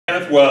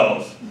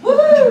Wells.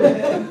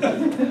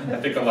 I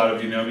think a lot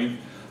of you know me,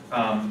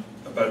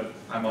 but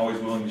I'm always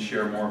willing to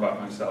share more about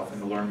myself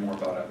and to learn more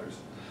about others.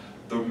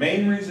 The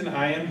main reason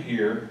I am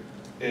here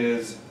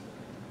is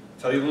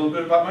tell you a little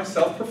bit about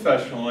myself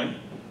professionally,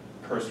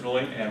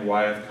 personally, and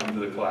why I've come to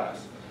the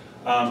class.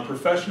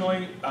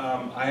 Professionally,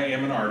 I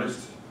am an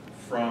artist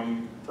for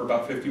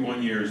about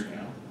 51 years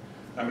now.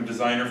 I'm a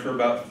designer for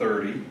about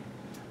 30.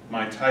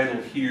 My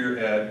title here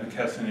at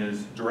McKesson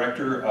is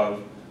Director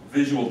of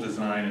Visual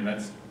Design, and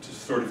that's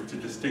to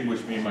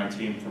distinguish me and my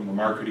team from the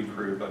marketing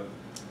crew, but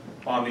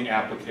on the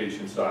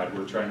application side,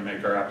 we're trying to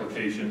make our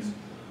applications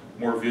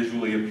more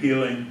visually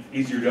appealing,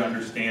 easier to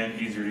understand,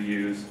 easier to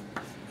use,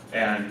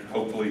 and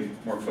hopefully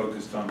more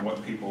focused on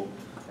what people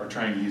are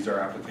trying to use our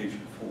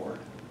application for.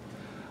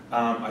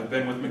 I've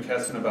been with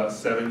McKesson about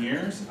 7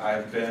 years.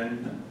 I've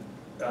been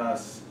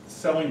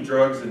selling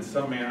drugs in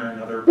some manner or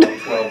another about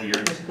 12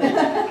 years,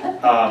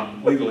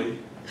 legally.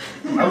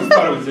 I always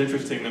thought it was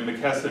interesting that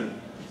McKesson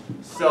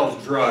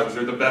sells drugs.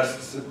 They're the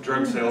best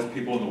drug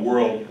salespeople in the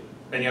world,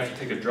 and you have to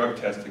take a drug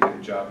test to get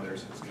a job there,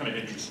 so it's kind of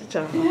interesting.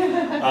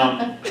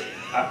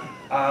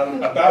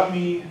 About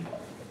me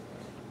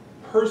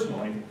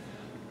personally,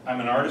 I'm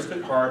an artist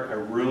at heart. I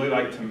really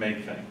like to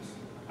make things.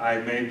 I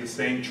made the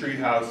same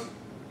treehouse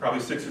probably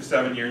 6 or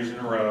 7 years in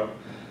a row.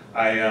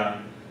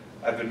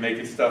 I've been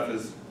making stuff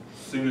as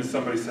soon as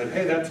somebody said,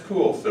 hey, that's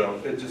cool,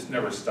 so it just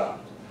never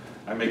stopped.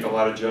 I make a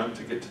lot of junk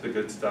to get to the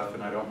good stuff,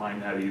 and I don't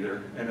mind that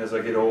either. And as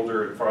I get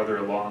older and farther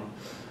along,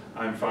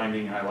 I'm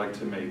finding I like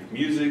to make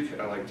music,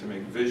 I like to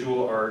make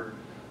visual art.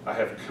 I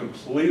have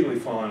completely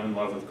fallen in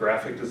love with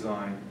graphic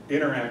design,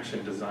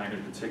 interaction design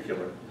in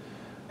particular,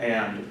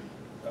 and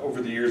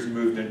over the years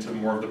moved into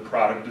more of the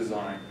product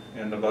design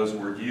and the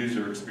buzzword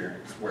user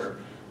experience, where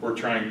we're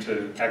trying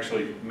to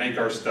actually make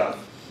our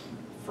stuff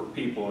for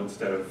people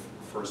instead of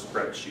for a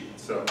spreadsheet.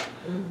 So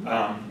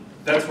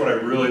that's what I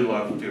really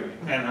love doing.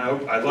 And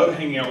I love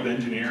hanging out with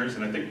engineers,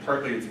 and I think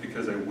partly it's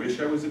because I wish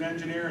I was an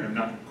engineer and I'm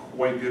not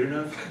quite good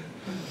enough,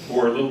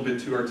 or a little bit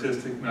too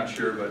artistic, not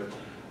sure, but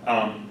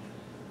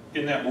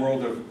in that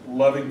world of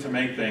loving to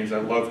make things, I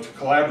love to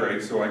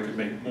collaborate so I could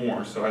make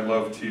more. So I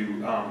love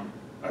to,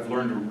 I've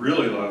learned to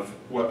really love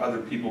what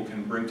other people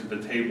can bring to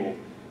the table,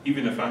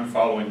 even if I'm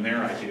following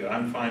their idea.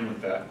 I'm fine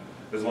with that,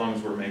 as long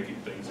as we're making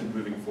things and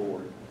moving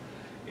forward.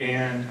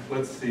 And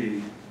let's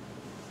see,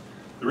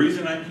 the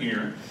reason I'm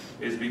here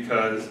is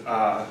because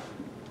I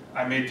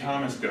made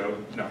Thomas go.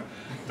 No,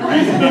 the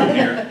reason I'm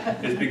here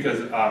is because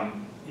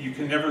you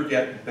can never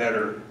get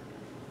better.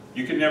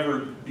 You can never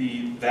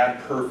be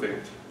that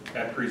perfect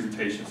at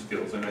presentation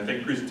skills, and I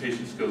think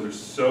presentation skills are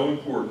so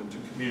important to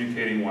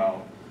communicating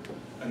well,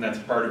 and that's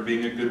part of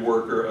being a good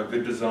worker, a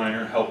good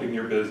designer, helping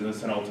your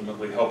business, and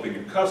ultimately helping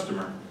your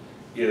customer,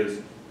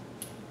 is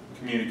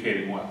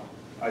communicating well.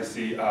 I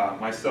see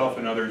myself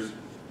and others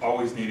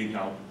always needing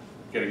help,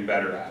 getting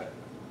better at it.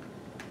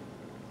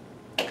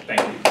 Thank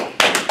you.